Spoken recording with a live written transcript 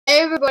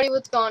everybody,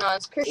 what's going on?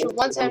 It's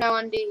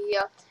Christian1701D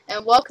here,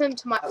 and welcome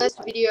to my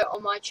first video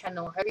on my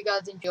channel. Hope you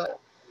guys enjoy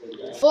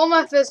it. For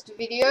my first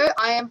video,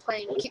 I am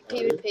playing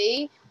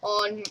KitPvp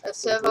on a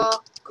server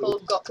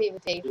called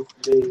KitPvp.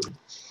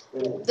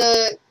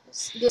 The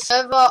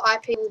server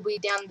IP will be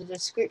down in the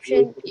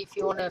description if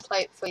you want to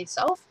play it for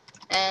yourself.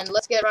 And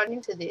let's get right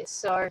into this.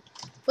 So,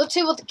 let's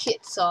see what the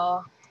kits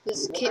are.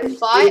 There's kit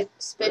fight,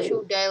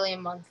 special, daily,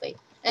 and monthly.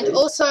 And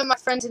also my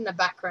friend's in the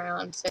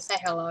background, so say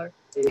hello.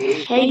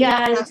 Hey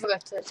guys,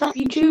 what's up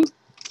YouTube?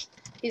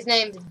 His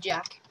name's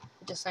Jack.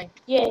 Just saying.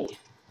 Yeah.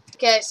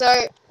 Okay,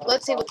 so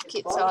let's see what the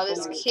kits are.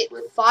 There's kit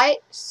fight,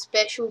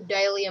 special,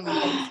 daily, and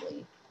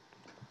monthly.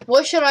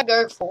 What should I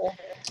go for,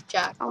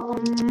 Jack?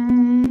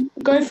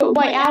 Go for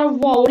out of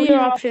what? What are your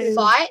options?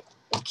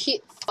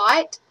 Kit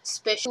fight,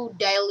 special,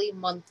 daily,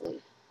 monthly.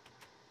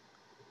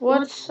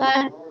 What's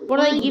that? What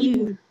do they give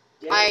you?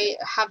 I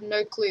have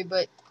no clue,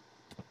 but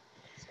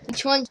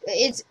each one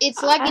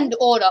it's like in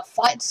order.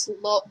 Fight's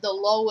the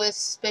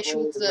lowest,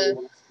 special's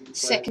the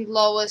second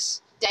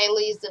lowest,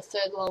 daily is the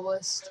third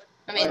lowest.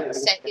 I mean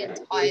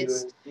second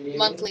highest.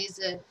 Monthly is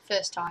the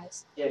first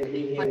highest.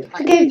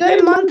 Okay, go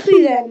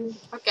monthly then.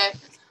 Okay,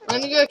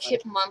 I'm gonna go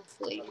kit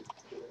monthly.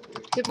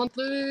 Kit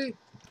monthly.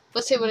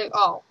 Let's see what it.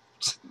 Oh.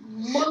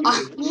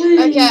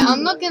 Okay,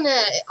 I'm not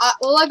gonna.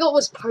 All I got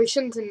was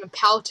potions and a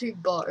power 2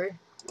 bow.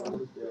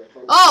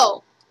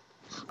 Oh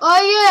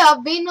yeah,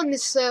 I've been on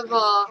this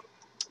server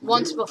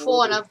once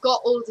before, and I've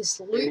got all this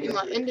loot in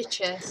my ender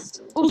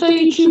chest. Also,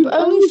 YouTube,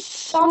 only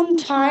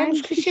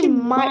sometimes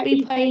Christian might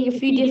be playing a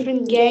few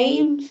different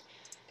games.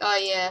 Oh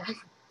yeah.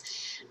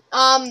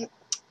 On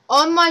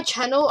my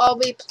channel, I'll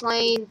be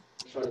playing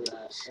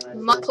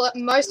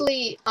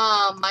mostly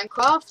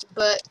Minecraft,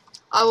 but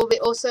I will be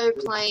also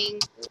playing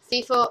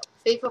FIFA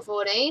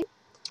 14,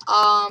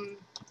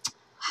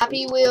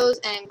 Happy Wheels,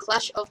 and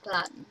Clash of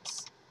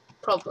Clans,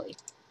 probably.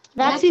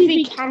 That's if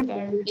we can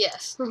go.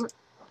 Yes.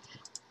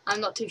 I'm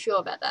not too sure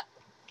about that.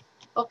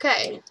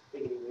 Okay.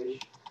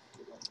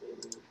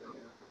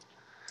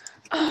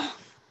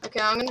 Okay,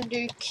 I'm gonna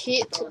do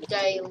kit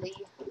daily.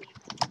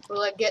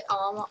 Will I get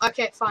armor?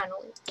 Okay,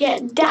 finally.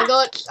 Get that.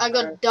 I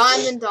got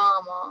diamond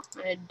armor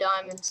and a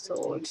diamond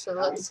sword. So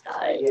let's go.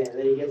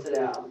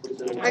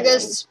 I got a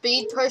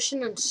speed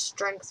potion and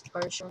strength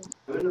potion.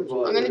 I'm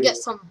gonna get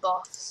some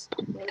buffs.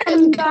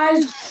 And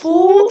guys,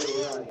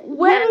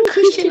 when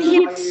Christian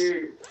hits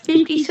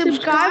 50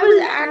 subscribers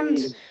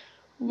and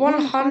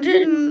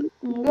 100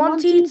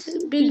 once he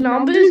hits big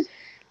numbers,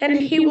 then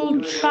he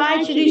will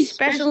try to do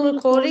special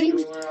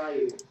recordings.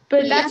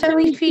 But that's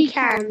only if he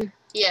can.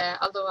 Yeah,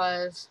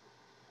 otherwise,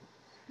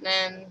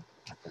 then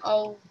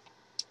I'll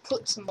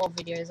put some more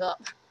videos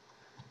up.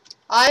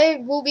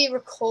 I will be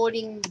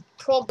recording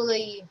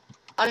probably,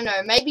 I don't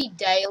know, maybe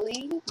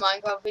daily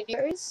Minecraft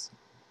videos.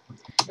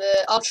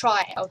 But I'll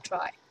try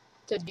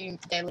to do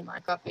daily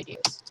Minecraft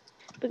videos.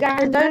 But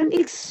guys, don't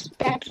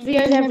expect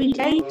videos every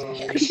day.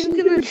 Christian's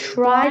gonna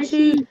try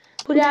to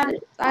put out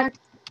like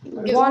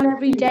one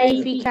every day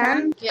if he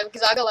can. Yeah,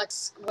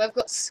 because we've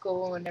got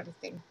school and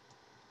everything.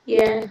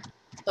 Yeah.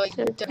 So I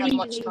don't have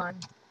much time.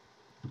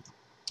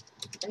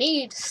 I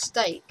need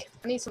steak.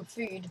 I need some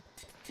food.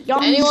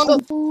 Yum. Anyone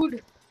got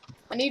food?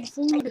 I need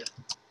food.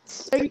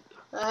 Steak.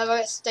 Have I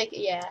got steak?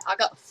 Yeah, I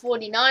got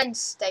 49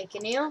 steak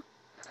in here.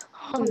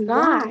 Oh,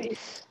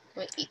 nice.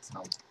 We'll eat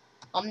some.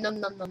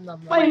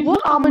 Nom. Wait,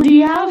 what armor do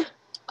you have?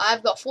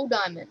 I've got full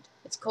diamond.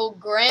 It's called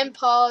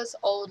Grandpa's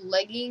Old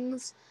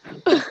Leggings.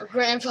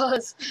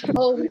 Grandpa's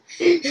Old...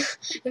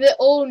 They're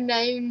all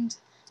named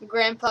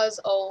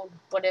Grandpa's Old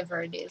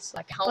whatever it is.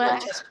 Like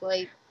helmet, chest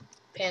plate,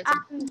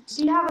 pants.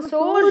 Do you have a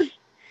sword?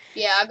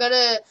 Yeah, I got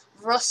a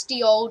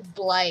rusty old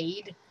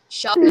blade.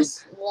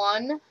 Sharpness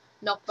 1,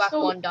 knockback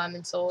 1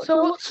 diamond sword.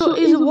 So what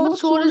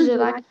sword is it?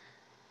 Like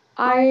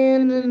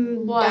iron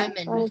and what?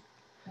 Diamond.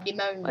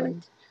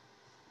 Diamond.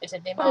 It's a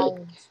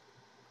diamond.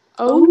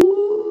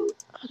 Oh,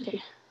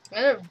 okay.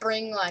 I'm gonna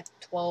bring like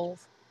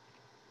 12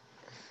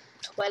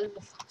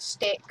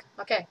 stick.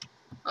 Okay.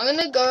 I'm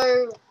gonna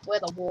go where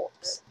the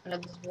warps. I know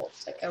there's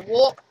warps. Okay,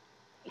 warp.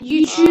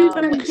 YouTube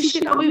and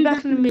Christian, I'll be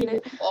back in a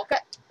minute. Okay.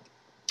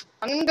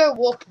 I'm gonna go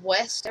warp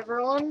west,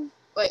 everyone.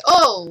 Wait,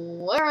 oh,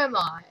 where am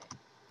I?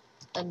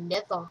 The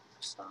nether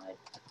side.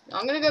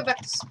 I'm gonna go back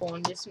to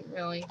spawn. This isn't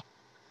really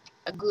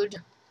a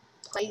good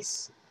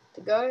place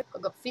to go. I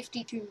got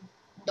 $52.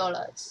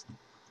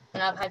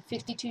 And I've had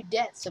 52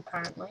 deaths,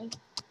 apparently,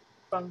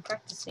 from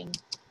practicing.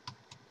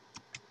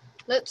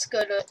 Let's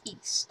go to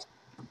east,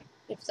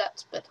 if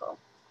that's better.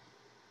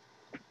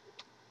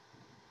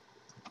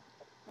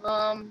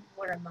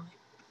 Where am I?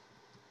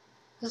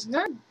 There's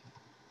nothing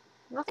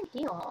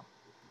here.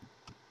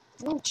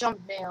 I'll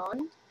jump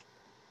down.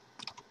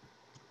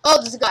 Oh,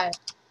 there's a guy.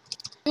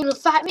 You wanna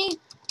fight me?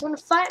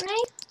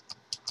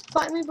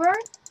 Fight me, bro?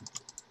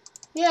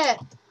 Yeah,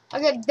 I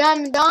got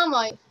diamond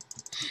armor.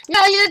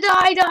 Yeah,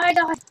 die.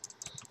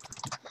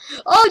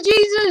 Oh,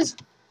 Jesus!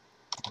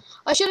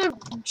 I should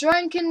have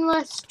drinking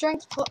my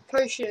strength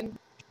potion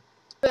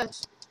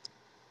first.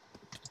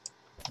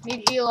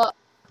 Need to heal up.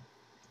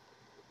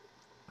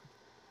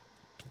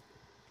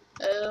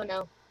 Oh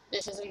no,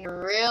 this isn't a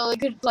really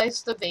good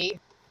place to be.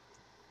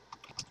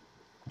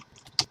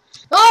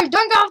 No,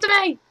 don't go after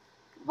me!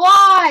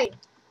 Why?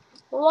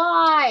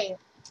 Why?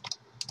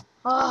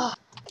 Ah.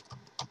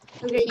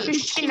 Okay,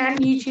 Christian and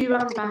YouTube,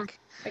 I'm back.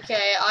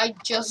 Okay, I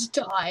just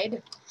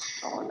died.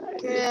 Oh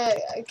no.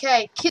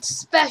 Okay, Kit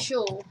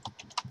Special.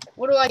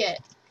 What do I get?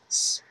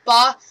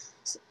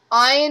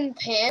 Iron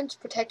Pants,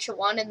 Protection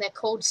 1, and they're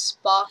called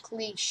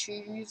Sparkly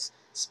Shoes,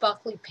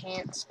 Sparkly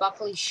Pants,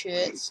 Sparkly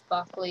Shirts,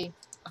 Sparkly...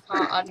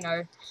 I don't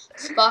know.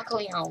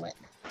 Sparkly Helmet.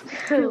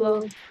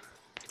 Well,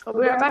 I'll be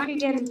right back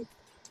again.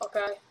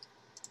 Okay.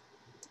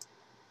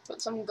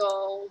 Put some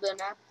golden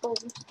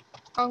apples.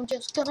 I'm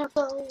just gonna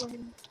go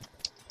in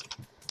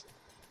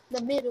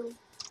the middle.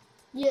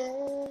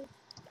 Yeah.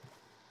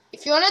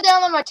 If you want to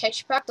download my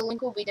texture pack, the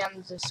link will be down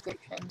in the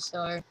description,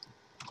 so...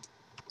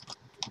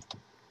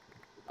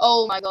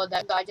 Oh my god,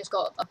 that guy just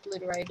got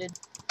obliterated.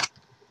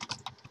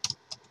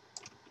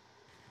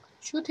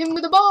 Shoot him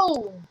with a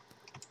bow!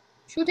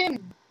 Shoot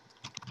him!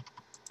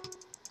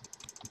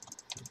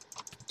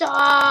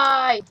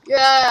 Die!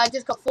 Yeah, I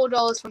just got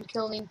 $4 from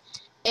killing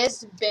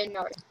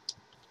Esbeno.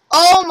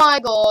 Oh my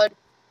god!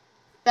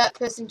 That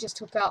person just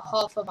took out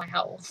half of my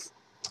health.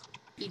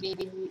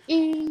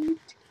 Eat.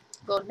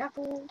 Golden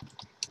apple.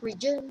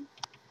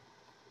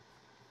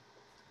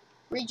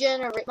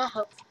 Regenerate my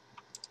health.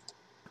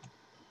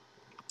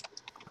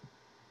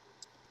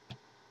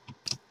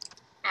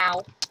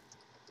 Ow.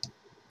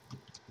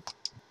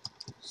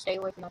 Stay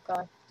away from that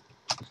guy.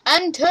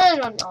 And turn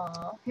on.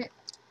 Aww.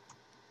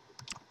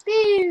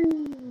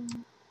 Pew!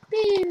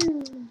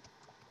 Pew!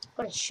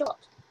 Got a shot.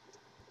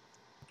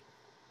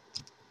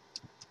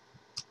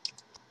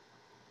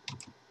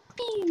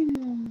 Pew!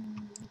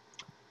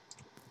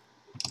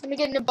 Wanna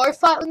get in a bow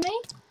fight with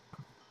me?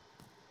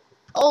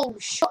 Oh,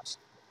 shot.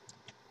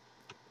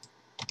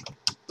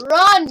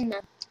 Run!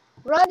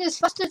 Run as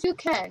fast as you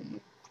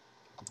can.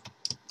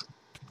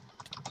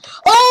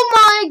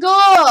 Oh my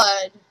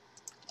god!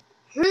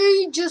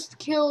 Who just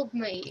killed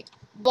me?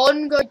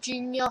 Bongo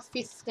Jr.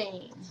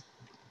 15.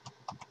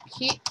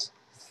 Kit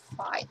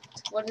fight.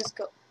 What is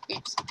go?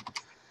 Oops.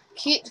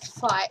 Kit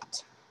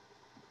fight.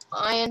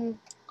 Iron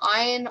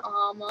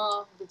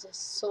armor with a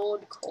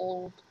sword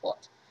called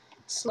what?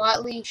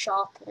 Slightly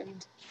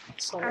sharpened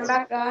sword. I'm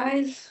back,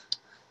 guys.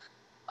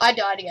 I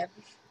died again.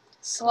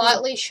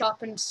 Slightly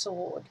sharpened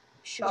sword.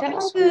 Is that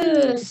like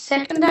the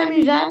second time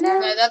you died now?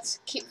 No, that's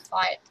Kit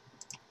fight.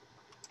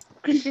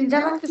 Christian, is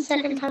that like the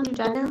second time you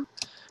died now?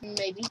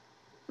 Maybe.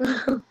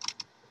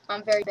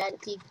 I'm very bad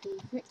at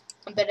PvP.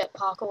 I'm better at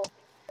parkour.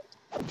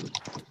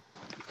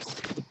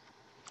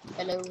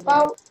 Hello there.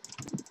 Well,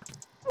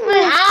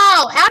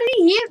 Ow! How did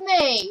he hit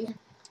me?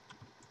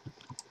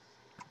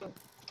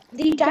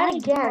 he died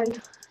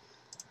again.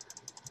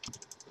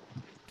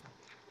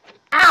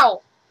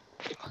 Ow!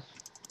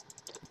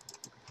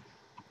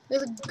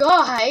 There's a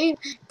guy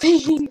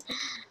being...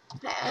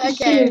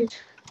 Okay.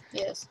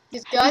 Yes.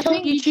 This guy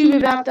Talk being... YouTube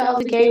about the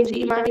other games that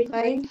you might be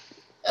playing.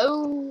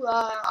 Oh,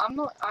 I'm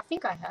not... I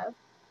think I have.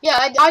 Yeah,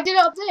 I did it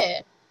up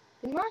there.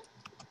 Didn't I?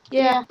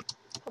 Yeah.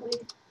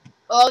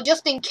 Well,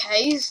 just in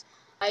case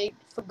I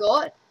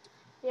forgot,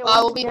 Yeah,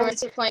 I will be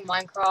mostly playing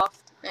Minecraft,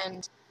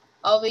 and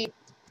I'll be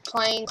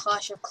playing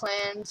Clash of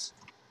Clans.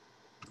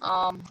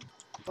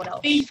 What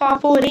else? FIFA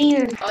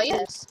 14. Oh,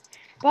 yes.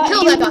 But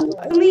Kill he that guy. will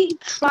only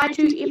try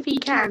to if he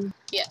can.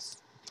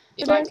 Yes.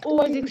 You If I don't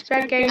always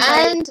expect games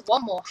And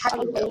one more, Happy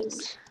like other Wheels.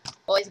 games.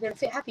 Always gonna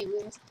fit Happy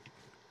Wheels.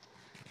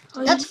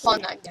 Oh, That's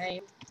fun, that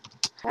game.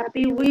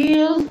 Happy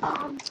Wheels.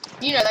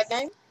 You know that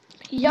game?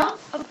 Yeah,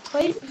 I've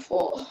played it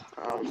before.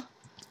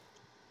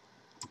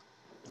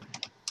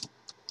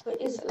 But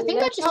is I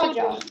think I just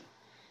charger.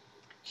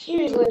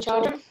 Here's the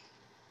charger.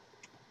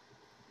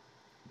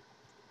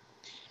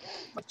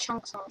 My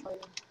chunks aren't loading.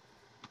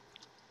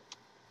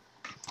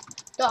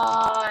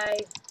 Die!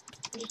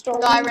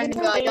 Die,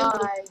 random guy,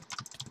 die!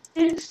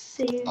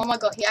 Oh my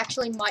god, he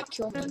actually might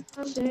kill me.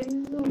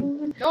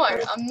 No,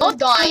 I'm not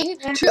dying.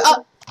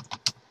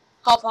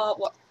 Half,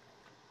 what?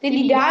 Did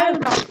he die or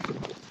not?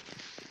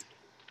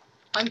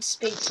 I'm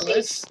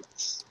speechless.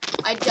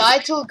 I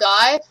died to a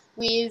guy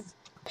with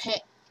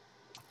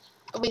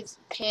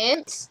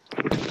pants,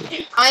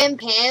 iron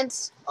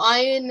pants,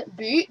 iron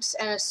boots,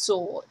 and a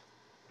sword.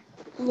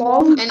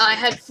 Long. And I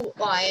had full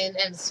iron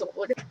and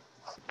sword.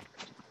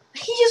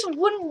 He just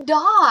wouldn't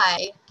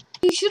die.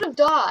 He should have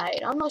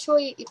died. I'm not sure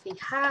if he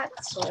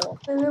hacks or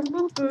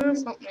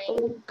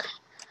something.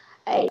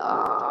 Hey,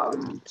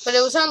 But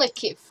it was only a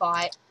kit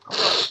fight.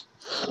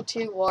 I'm not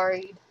too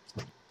worried.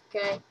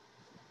 Okay.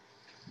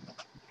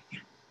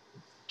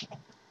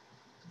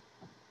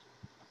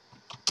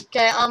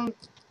 Okay, I'm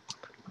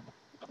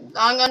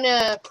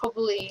gonna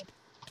probably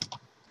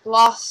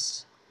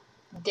last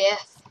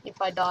death if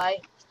I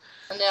die.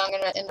 And then I'm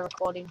gonna end the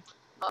recording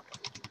up.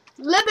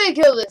 Let me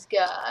kill this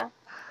guy.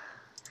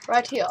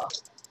 Right here.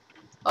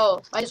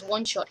 Oh, I just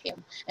one-shot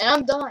him. And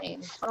I'm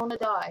dying. I don't wanna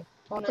die.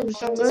 I wanna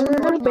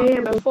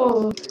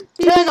before.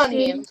 turn on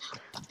him.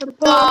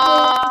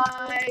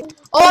 Die.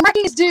 Oh, I'm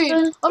wrecking this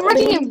dude. I'm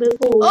wrecking him.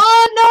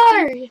 Oh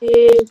no!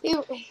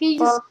 He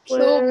just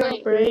killed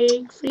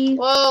me.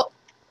 Well,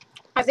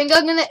 I think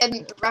I'm gonna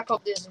wrap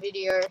up this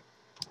video.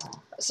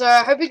 So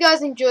I hope you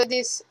guys enjoyed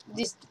this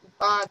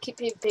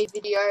KitPvp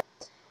video.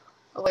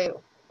 Oh wait,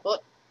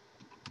 what?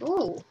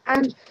 Ooh.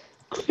 And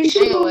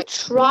Christian will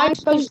try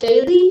to post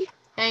daily.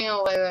 Hang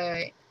on,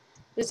 wait.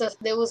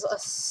 There was a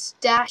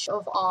stash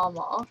of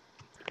armor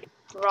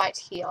right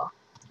here,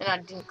 and I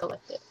didn't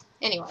collect it.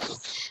 Anyway,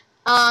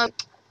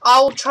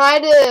 I'll try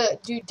to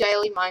do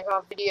daily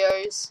Minecraft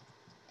videos,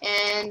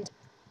 and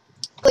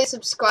please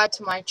subscribe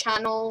to my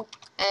channel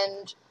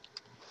and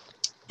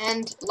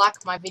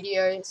like my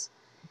videos.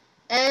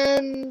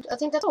 And I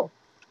think that's all.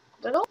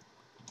 Is that all?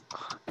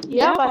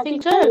 Yep, I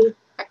think so.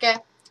 Okay.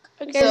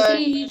 Okay, So,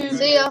 see you.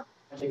 see ya.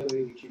 I check out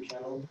your YouTube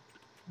channel.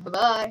 Bye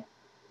bye.